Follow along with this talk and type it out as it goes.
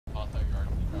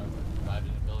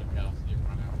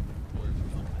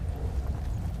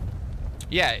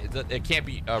Yeah, it can't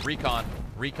be recon.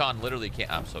 Recon literally can't.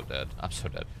 I'm so dead. I'm so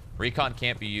dead. Recon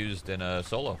can't be used in a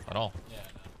solo at all. Yeah, I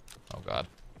know. Oh god,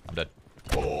 I'm dead.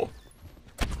 Oh.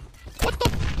 What the?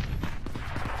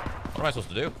 What am I supposed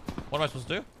to do? What am I supposed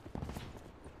to do?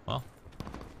 Well,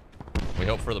 we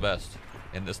hope for the best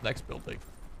in this next building.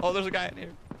 Oh, there's a guy in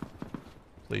here.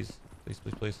 Please, please,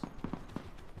 please, please.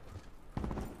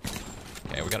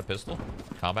 Okay, we got a pistol.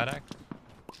 Combat act.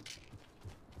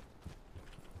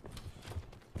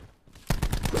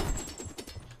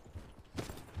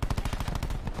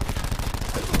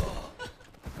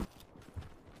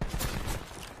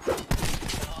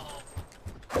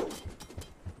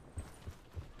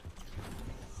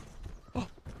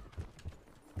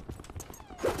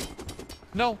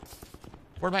 No!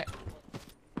 Where am I?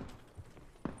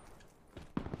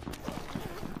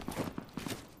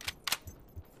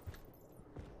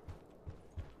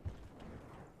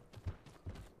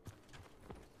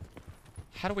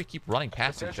 How do we keep running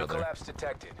past each other? Collapse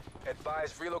detected.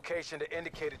 Advise relocation to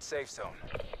indicated safe zone.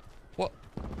 What?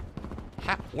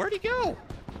 Where'd he go?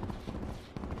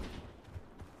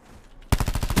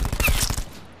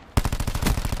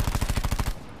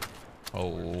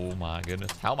 Oh my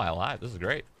goodness. How am I alive? This is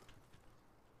great.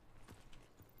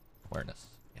 Awareness.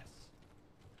 Yes.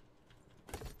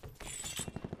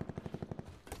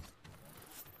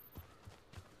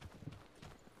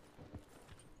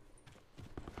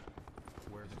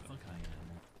 Where the fuck I am.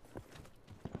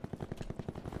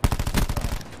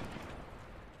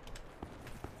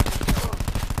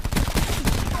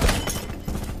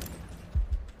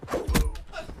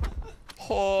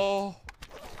 Oh.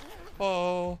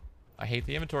 Oh. I hate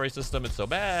the inventory system. It's so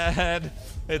bad.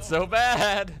 It's so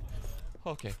bad.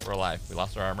 Okay, we're alive. We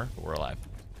lost our armor, but we're alive.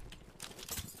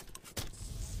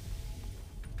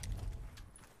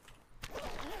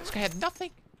 This guy had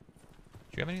nothing.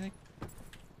 Do you have anything?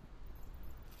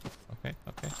 Okay,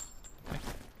 okay. Okay.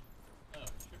 Oh, you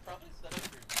should probably set up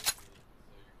your mouse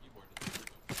so your keyboard doesn't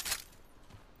move.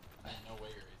 There's no way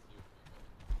your AC would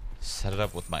be. Set it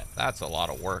up with my... That's a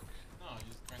lot of work. No, you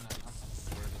just turn that on.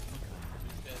 Where the fuck I am.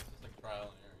 It's just like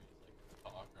trial and error. You just like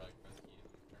talk or like press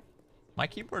keys and turn it. My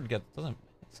keyboard doesn't...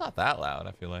 It's not that loud,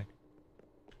 I feel like.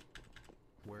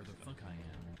 Where the fuck I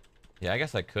am. Yeah, I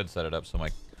guess I could set it up so my...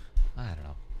 I don't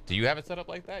know. Do you have it set up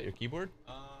like that, your keyboard?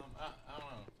 I don't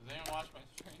know. Does anyone watch my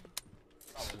stream?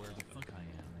 Probably where the fuck I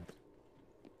am.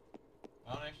 I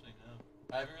don't actually know.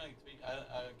 I haven't really tweaked. I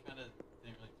kind of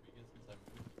didn't really tweak it since I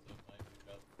moved, so it might pick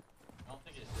up. I don't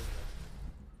think it did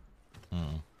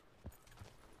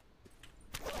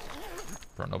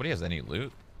that. Bro, nobody has any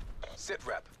loot. Sit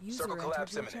rep. Circle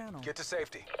collapse imminent. Get to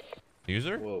safety.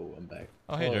 User? Whoa, I'm back.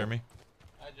 Oh, hey, Jeremy.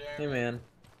 Hi, Jeremy. Hey, man.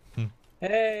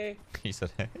 Hey. He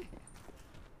said, hey.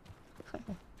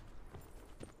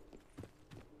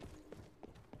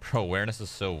 Bro, awareness is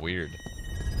so weird.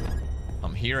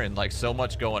 I'm hearing like so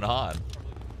much going on.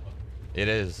 It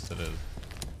is. It is.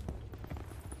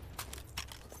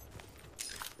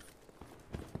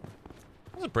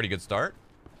 That was a pretty good start.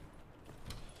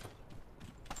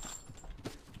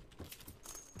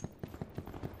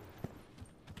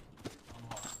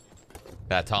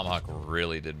 That tomahawk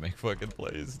really did make fucking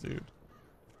plays, dude.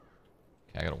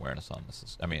 Okay, I got awareness on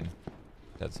this. I mean,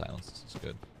 dead silence. This is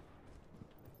good.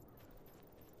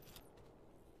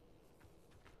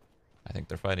 I think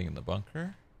they're fighting in the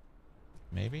bunker.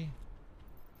 Maybe?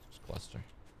 Just cluster.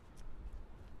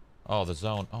 Oh, the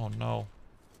zone. Oh, no.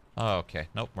 Oh, okay.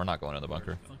 Nope, we're not going in the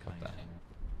bunker. Fuck that.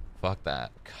 Fuck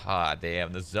that. God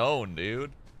damn, the zone,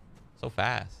 dude. So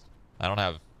fast. I don't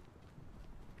have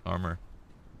armor.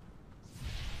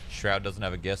 Shroud doesn't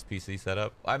have a guest PC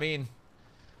setup. I mean,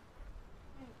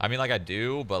 like I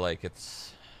do, but like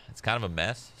it's kind of a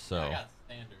mess. So. I got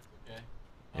standards, okay?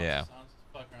 Yeah. I'll just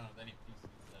fuck around with any PC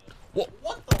setup. What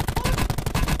the fuck?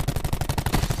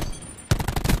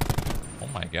 Oh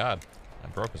my god. I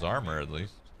broke his armor at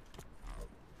least.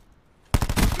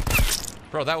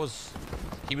 Bro, that was...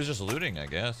 He was just looting, I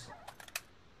guess.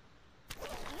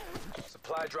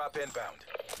 Supply drop inbound.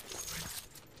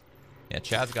 Yeah,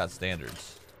 Chad's got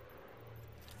standards.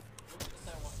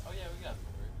 Oh yeah, we got it.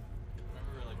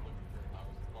 Remember we were like looking for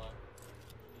power supply?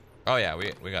 Oh yeah,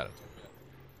 we got it.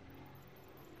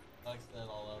 Alex set it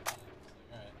all up.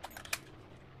 Alright.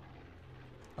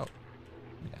 Oh.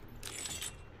 Yeah.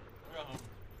 We'll go home.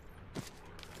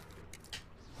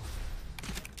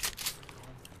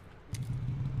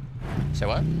 Say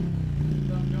what?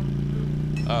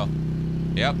 Oh.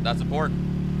 Yep, that's important.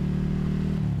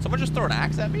 Someone just throw an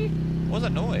axe at me? What was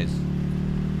that noise?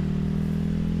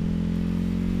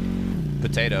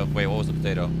 Potato. Wait, what was the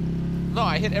potato? No,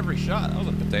 I hit every shot. That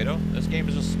wasn't a potato. This game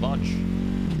is just sponge.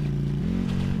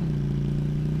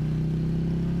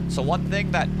 So one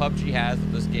thing that PUBG has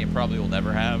that this game probably will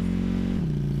never have,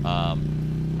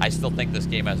 I still think this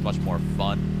game has much more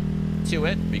fun to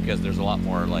it because there's a lot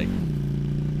more like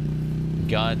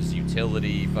guns,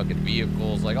 utility, fucking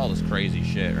vehicles, like all this crazy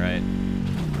shit, right?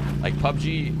 Like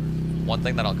PUBG, one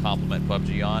thing that I'll compliment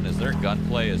PUBG on is their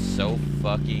gunplay is so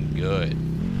fucking good.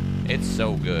 It's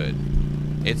so good.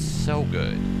 It's so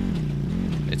good.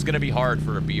 It's gonna be hard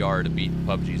for a BR to beat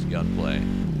PUBG's gunplay.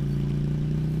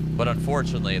 But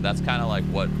unfortunately, that's kind of like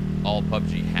what all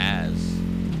PUBG has,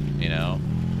 you know?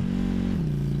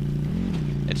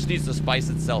 It just needs to spice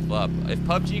itself up. If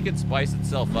PUBG could spice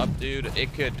itself up, dude,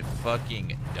 it could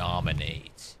fucking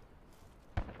dominate.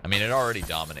 I mean, it already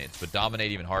dominates, but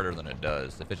dominate even harder than it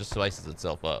does if it just spices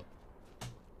itself up.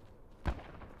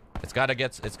 It's gotta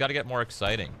get more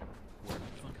exciting.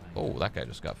 Oh, that guy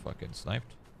just got fucking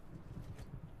sniped.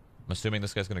 I'm assuming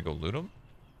this guy's gonna go loot him.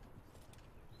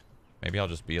 Maybe I'll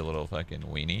just be a little fucking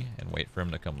weenie and wait for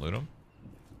him to come loot him.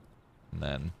 And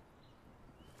then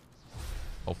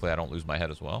hopefully I don't lose my head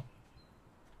as well.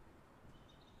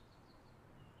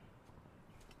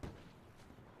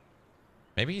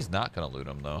 Maybe he's not gonna loot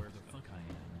him though.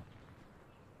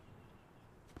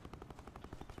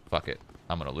 Fuck it.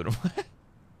 I'm gonna loot him.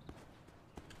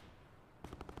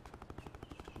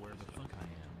 Where the fuck I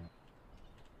am?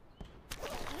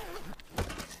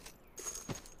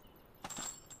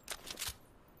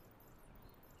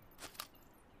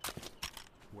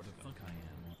 Where the fuck I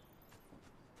am?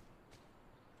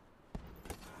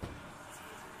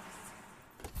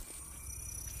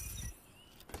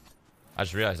 I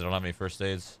just realized I don't have any first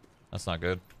aids. That's not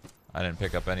good. I didn't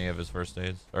pick up any of his first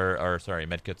aids. Or sorry,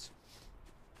 medkits.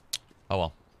 Oh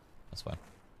well. That's fine.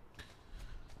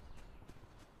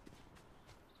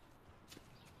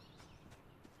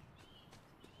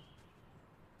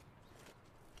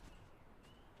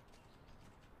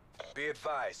 Be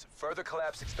advised, further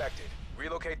collapse expected.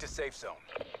 Relocate to safe zone.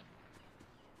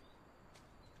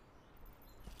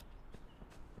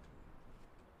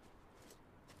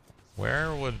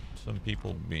 Where would some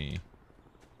people be?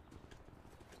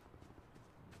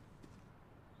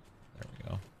 There we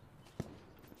go.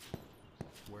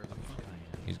 Where the fuck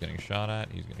I am? He's getting shot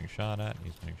at. He's getting shot at.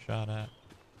 He's getting shot at.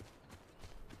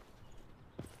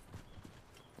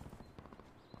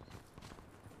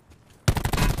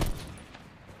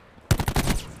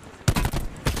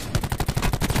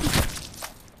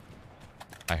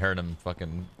 I heard him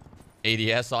fucking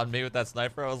ADS on me with that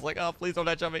sniper. I was like, oh, please don't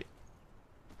headshot me.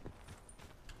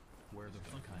 Where the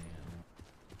fuck I am?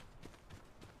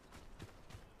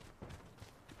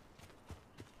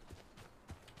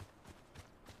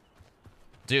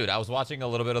 Dude, I was watching a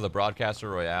little bit of the Broadcaster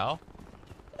Royale.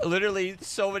 Literally,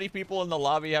 so many people in the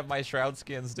lobby have my Shroud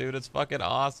skins, dude. It's fucking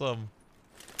awesome.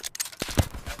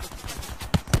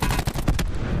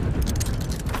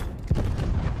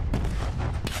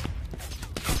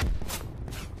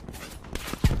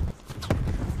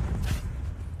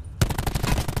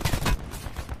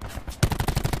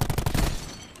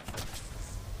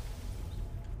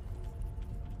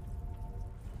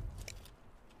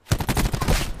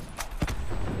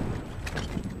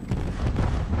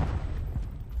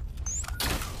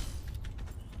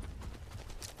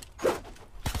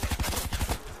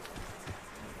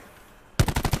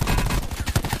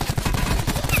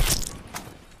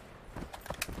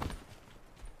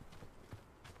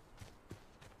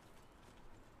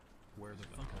 Where the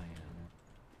fuck I am?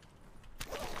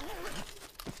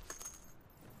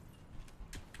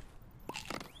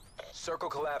 Circle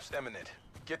collapse imminent.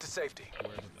 Get to safety.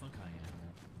 Where the fuck I am?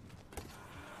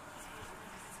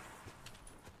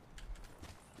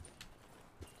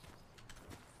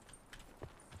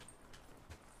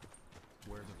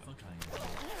 Where the fuck I am?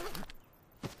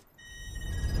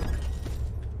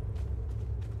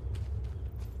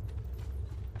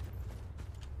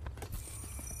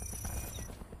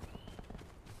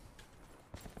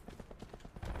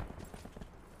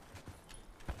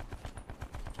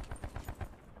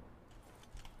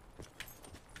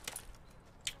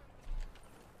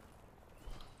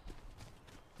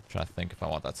 Trying to think if I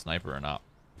want that sniper or not.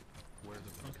 Where the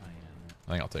fuck I am?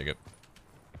 I think I'll take it.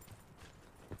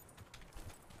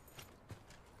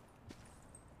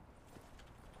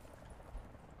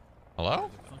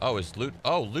 Hello? Oh, is loot?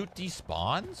 Oh, loot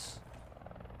despawns?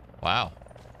 Wow.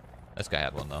 This guy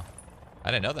had one though.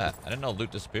 I didn't know that. I didn't know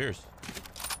loot disappears.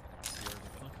 Where the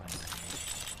fuck I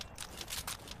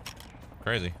am?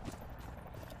 Crazy.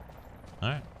 All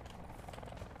right.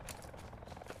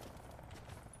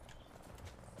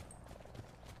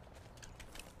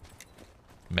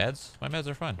 Meds? My meds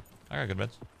are fine. I got good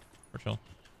meds. We're chilling.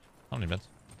 I don't need meds.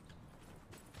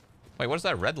 Wait, what is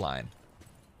that red line?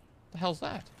 The hell's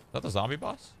that? Is that the zombie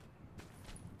boss?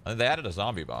 I think they added a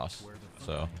zombie boss.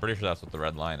 So, pretty sure that's what the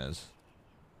red line is.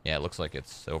 Yeah, it looks like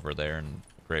it's over there in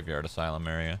Graveyard Asylum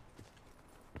area.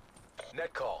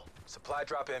 Net call. Supply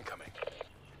drop incoming.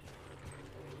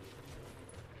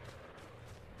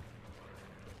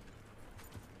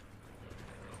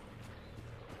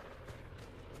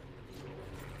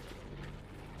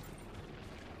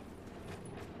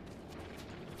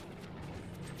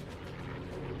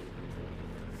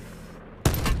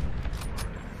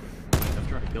 I'm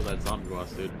trying to kill that zombie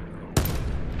boss, dude.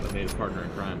 I made a partner in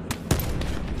crime.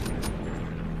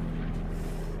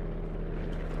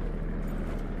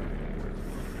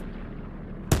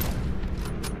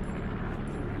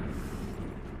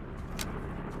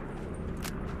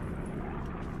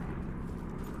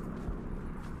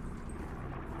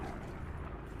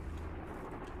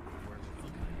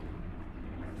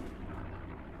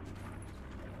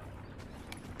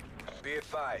 Be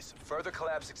advised, further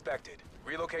collapse expected.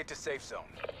 Relocate to safe zone.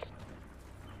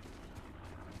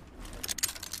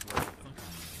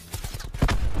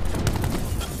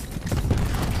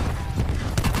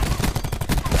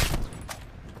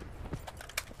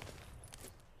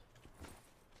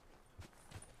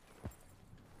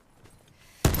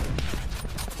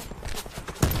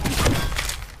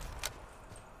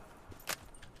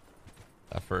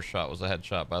 That first shot was a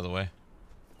headshot, by the way.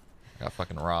 I got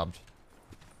fucking robbed.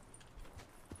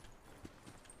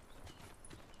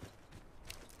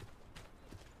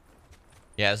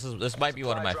 Yeah, this might be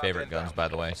one of my favorite guns, by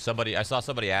the way. I saw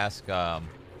somebody ask,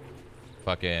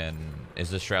 fucking,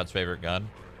 is this Shroud's favorite gun?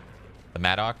 The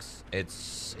Maddox?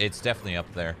 It's definitely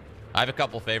up there. I have a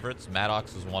couple favorites.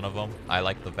 Maddox is one of them. I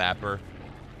like the Vapor.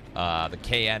 The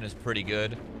KN is pretty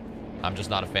good. I'm just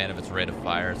not a fan of its rate of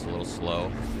fire. It's a little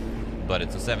slow. But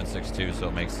it's a 7.62, so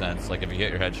it makes sense. Like, if you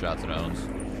hit your headshots, it owns.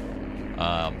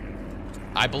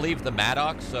 I believe the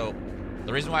Maddox, so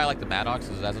the reason why I like the Maddox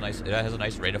is it has a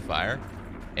nice rate of fire,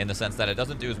 in the sense that it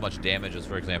doesn't do as much damage as,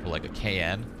 for example, like a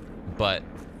KN, but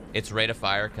its rate of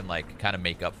fire can, like, kind of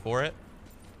make up for it.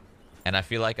 And I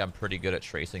feel like I'm pretty good at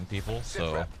tracing people,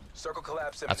 so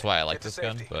that's why I like this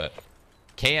gun. But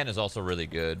KN is also really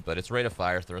good, but its rate of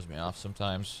fire throws me off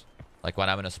sometimes. Like, when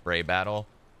I'm in a spray battle,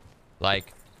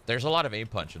 like, there's a lot of aim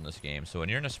punch in this game, so when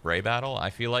you're in a spray battle, I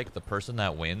feel like the person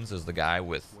that wins is the guy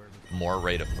with more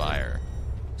rate of fire.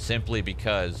 Simply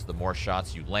because the more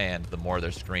shots you land, the more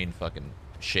their screen fucking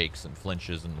shakes and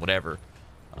flinches and whatever.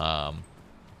 I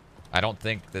don't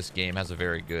think this game has a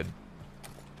very good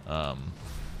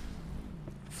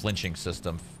flinching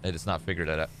system. It's not figured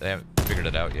it out. They haven't figured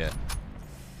it out yet.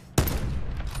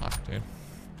 Fuck, dude.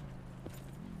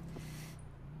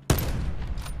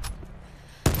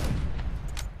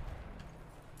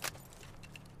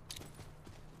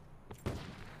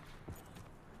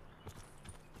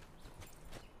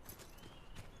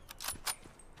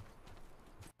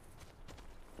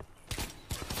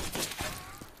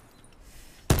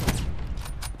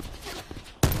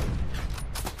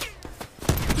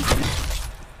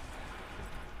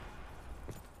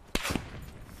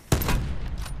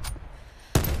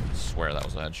 Swear that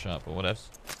was a headshot, but what else?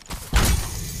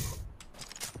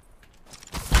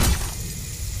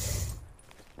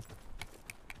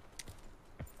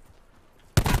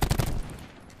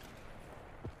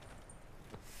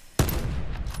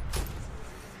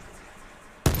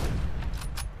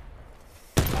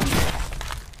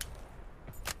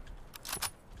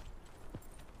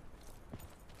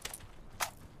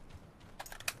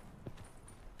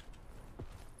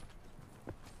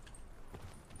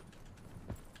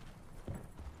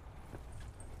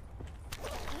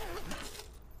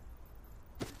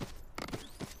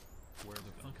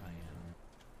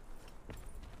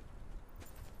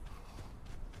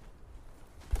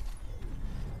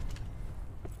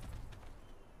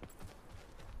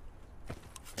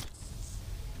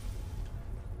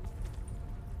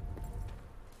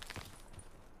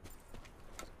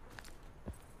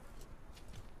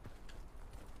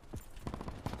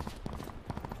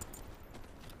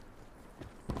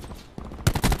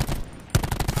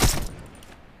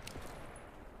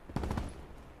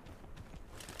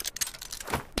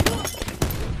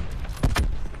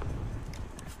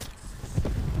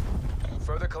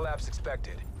 Further collapse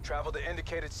expected. Travel to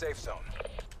indicated safe zone.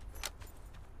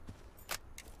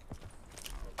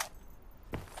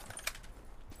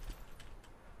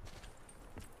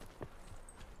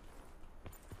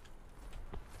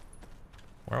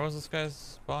 Where was this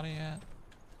guy's body at?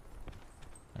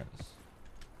 There it is.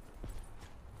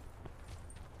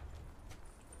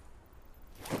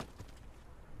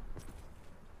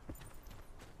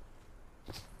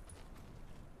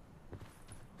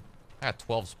 I got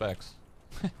 12 specs.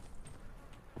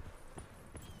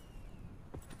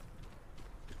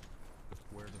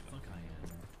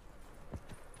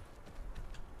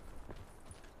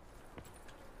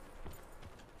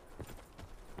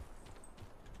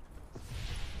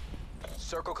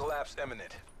 Circle collapse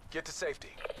imminent. Get to safety.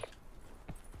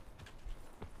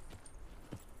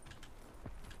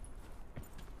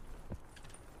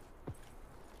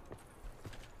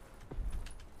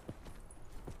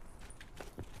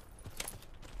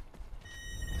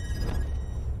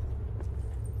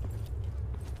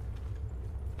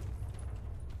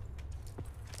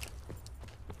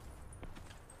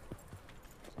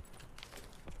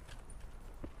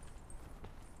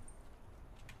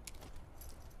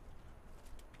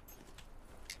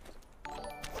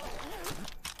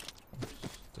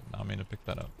 Did not mean to pick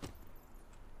that up.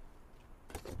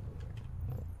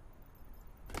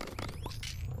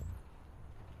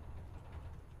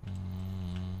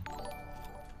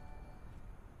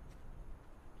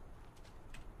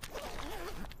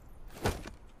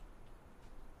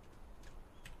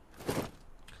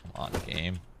 Come on,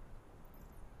 game.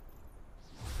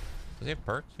 Does he have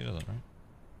perks? He doesn't, right?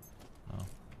 No.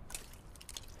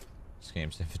 This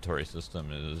game's inventory system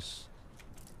is...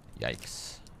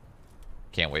 Yikes.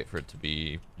 Can't wait for it to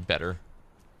be better.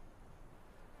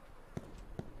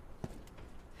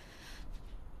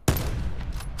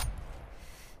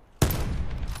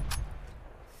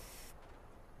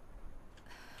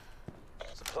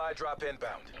 Supply drop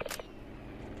inbound.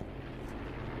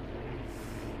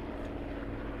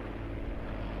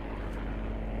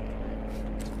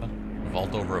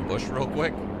 Vault over a bush real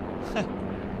quick.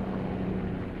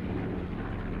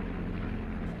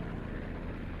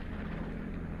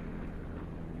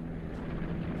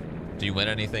 Do you win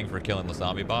anything for killing the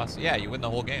zombie boss? Yeah, you win the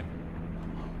whole game.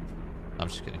 I'm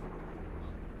just kidding.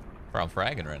 Bro, I'm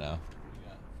fragging right now.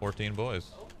 14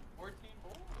 boys. Oh, 14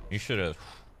 boys. You should have.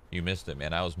 You missed it,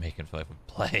 man. I was making fucking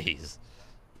plays. Is this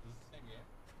the same game?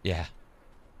 Yeah.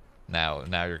 Now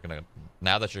you're gonna.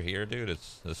 Now that you're here, dude,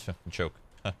 it's fucking choke.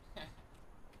 Pressure's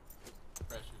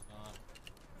on.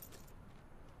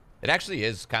 It actually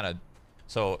is kind of.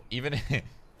 So even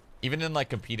even in like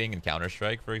competing in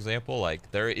Counter-Strike, for example, like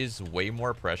there is way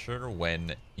more pressure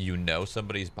when you know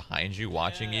somebody's behind you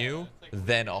watching you it's like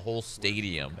than a whole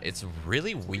stadium. It's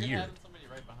really Weird weird. having somebody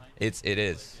right behind you. It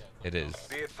is. It is.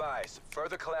 Be advised,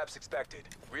 further collapse expected.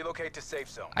 Relocate to safe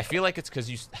zone. I feel like it's because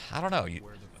you. I don't know. You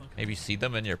maybe see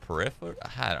them in your periphery.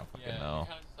 I don't fucking Yeah, know. you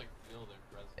kind of just like feel their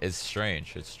presence. It's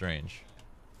strange. It's strange.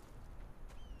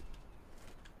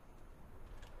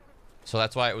 So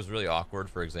that's why it was really awkward.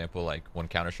 For example, like when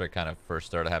Counter-Strike kind of first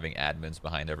started having admins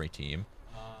behind every team.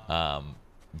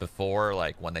 Before,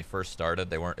 like when they first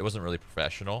started, it wasn't really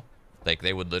professional. Like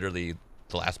they would literally,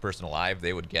 the last person alive,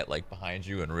 they would get like behind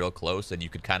you and real close, and you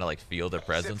could kind of like feel their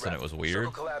presence, and it was weird.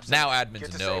 Now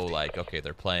admins know, like, okay,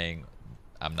 they're playing.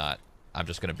 I'm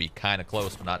just gonna be kind of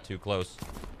close, but not too close.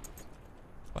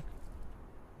 Fuck.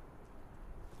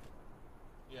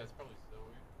 Yeah, it's probably so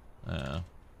weird. Yeah.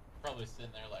 Probably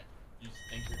sitting there like, you just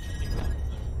think you're cheating, like,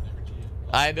 never cheated.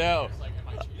 Like, I know. It's like, am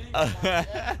I cheating? Yeah,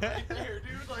 right there,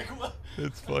 dude. Like, what?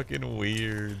 It's fucking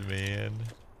weird, man.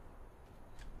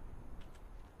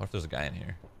 What if there's a guy in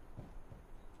here?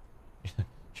 Should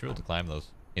be able to climb those.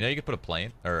 You know, you could put a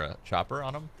plane or a chopper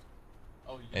on them.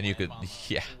 Oh, And you climb could- on them.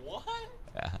 yeah. What?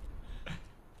 Yeah.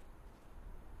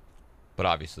 But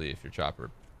obviously, if your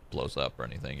chopper blows up or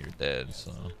anything, you're dead.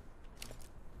 So,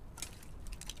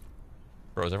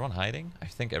 bro, is everyone hiding? I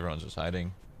think everyone's just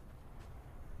hiding.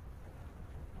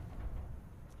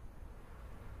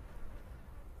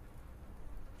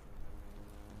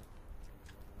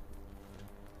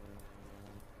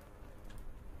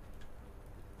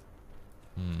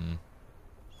 Hmm.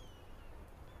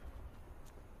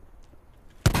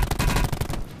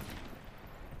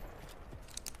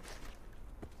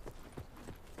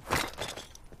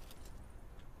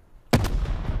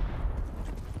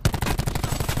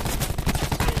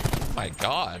 My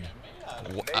God.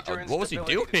 Major What was he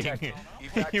doing? instability detected.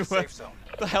 Evac He to went- safe zone.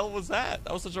 What the hell was that?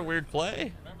 That was such a weird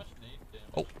play. Very much nade damage.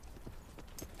 Oh.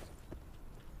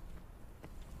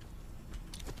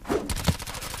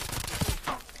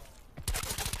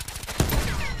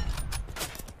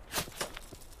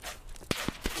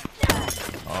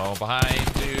 Oh,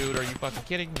 behind, dude. Are you fucking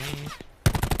kidding me?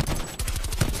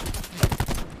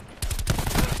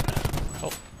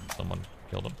 Oh, someone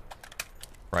killed him.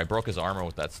 Right, broke his armor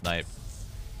with that snipe.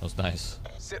 That was nice.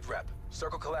 Sit rep.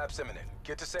 Circle collapse imminent.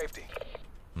 Get to safety.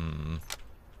 Hmm.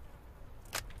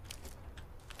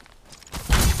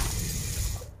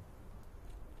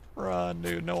 Run,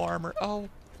 dude. No armor. Oh.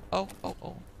 Oh, oh,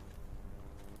 oh.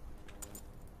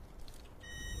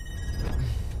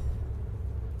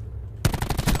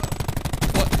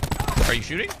 What? Are you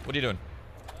shooting? What are you doing?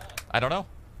 I don't know.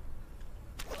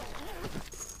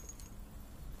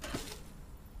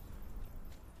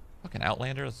 Fucking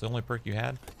Outlander, that's the only perk you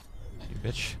had? You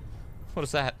bitch. What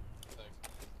is that?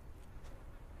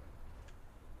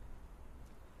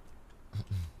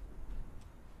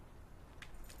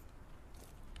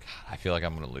 God, I feel like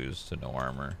I'm gonna lose to no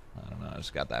armor. I don't know. I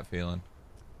just got that feeling.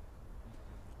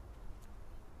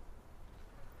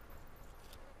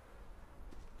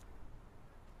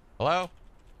 Hello?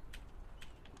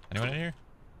 Anyone in here?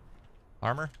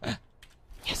 Armor?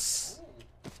 Yes! Ooh.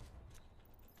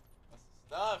 That's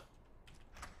the stuff.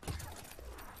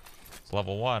 It's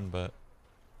level 1, but...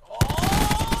 Oh!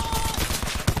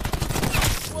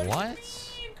 What? Do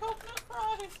you mean, coconut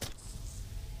fries?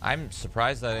 I'm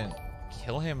surprised I didn't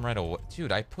kill him right away.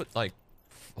 Dude, I put like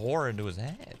 4 into his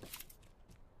head.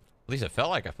 At least it felt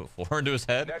like I put 4 into his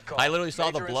head. Net call. I literally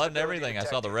saw the Major blood and instability everything. I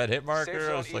saw the detected. red hit Safe marker. I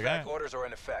zone was like, evac ah. orders are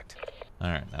in effect.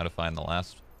 Alright, now to find the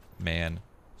last man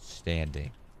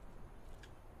standing.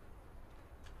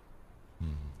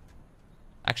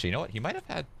 Actually, you know what? He might have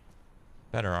had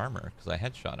better armor because I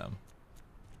headshot him.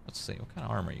 Let's see. What kind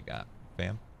of armor you got,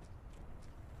 fam?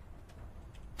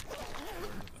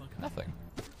 Nothing.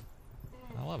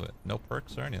 I love it. No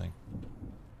perks or anything.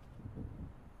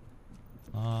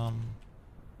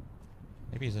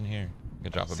 Maybe he's in here.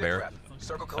 Good drop a Sit bear. rep.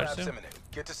 Circle collapse assume. imminent.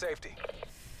 Get to safety.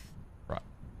 Right.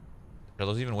 Are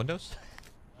those even windows?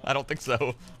 I don't think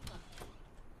so.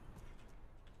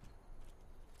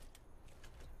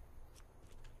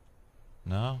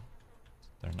 No.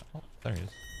 They're not. Oh, there he is.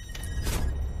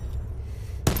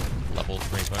 Level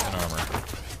 3 fucking armor.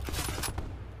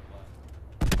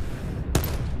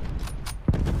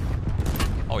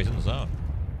 Oh, he's in the zone.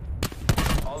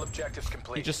 All objectives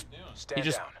complete. He just Stand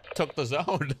just down. took the zone.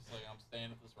 It's like I'm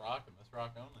staying at this rock and this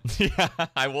rock only. Yeah,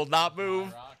 I will not move.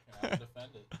 My rock and I will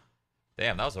defend it.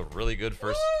 Damn, that was a really good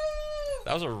first.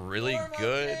 That was a really Warm-up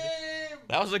good. game!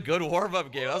 That was a good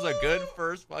warm-up game. That was a good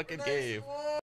first fucking Nice game. one.